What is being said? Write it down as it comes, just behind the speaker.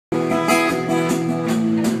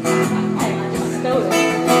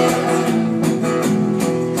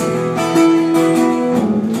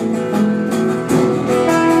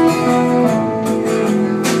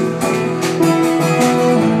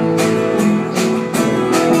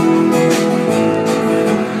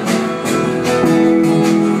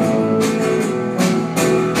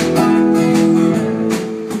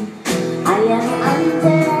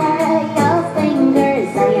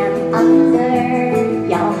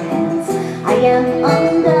am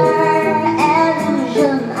under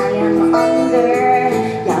illusion, I am under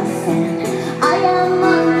your sin, I am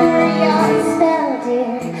under your spell,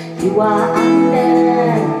 dear. You are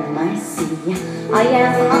under my sea, I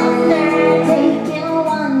am under, taking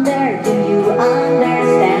wonder. Do you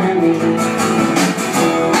understand me?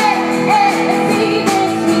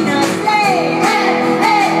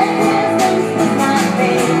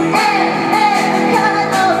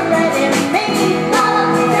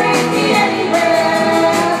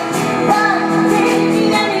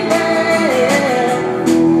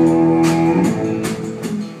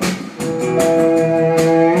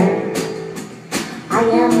 I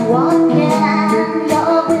am walking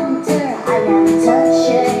your winter, I am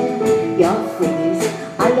touching your freeze,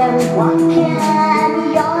 I am walking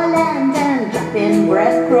your land and dropping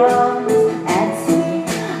breadcrumbs at sea.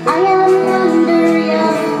 I am under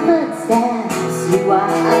your footsteps, you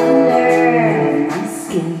are under my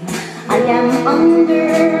skin. I am under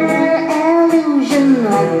illusion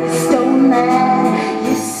like a stone that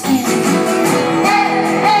you skin.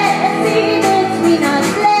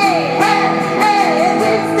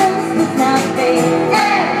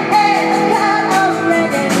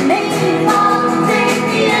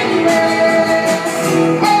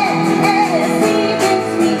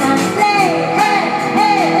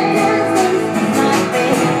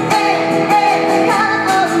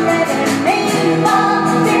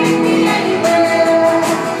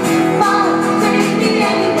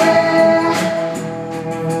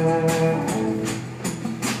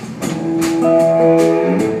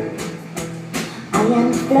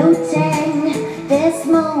 Floating this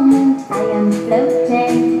moment, I am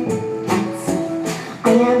floating at sea.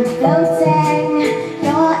 I am floating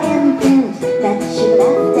your imprint that you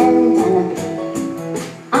left indelibly.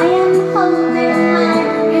 I am holding my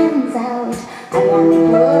hands out, I am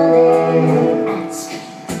pulling at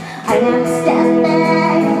strings. I am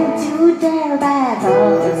stepping to dare back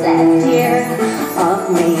all that's here of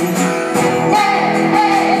me.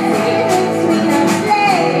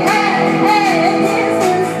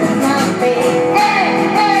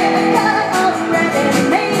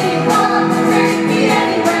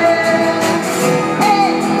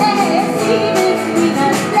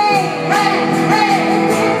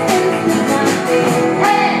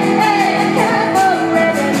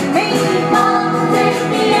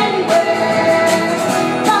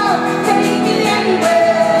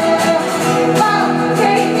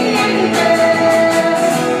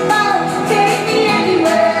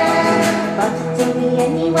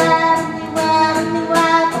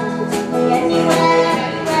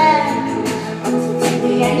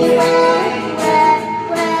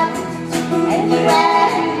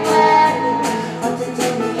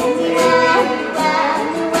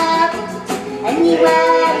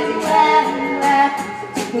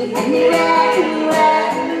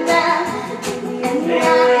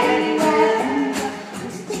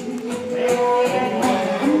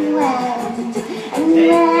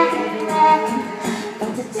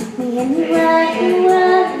 Anywhere,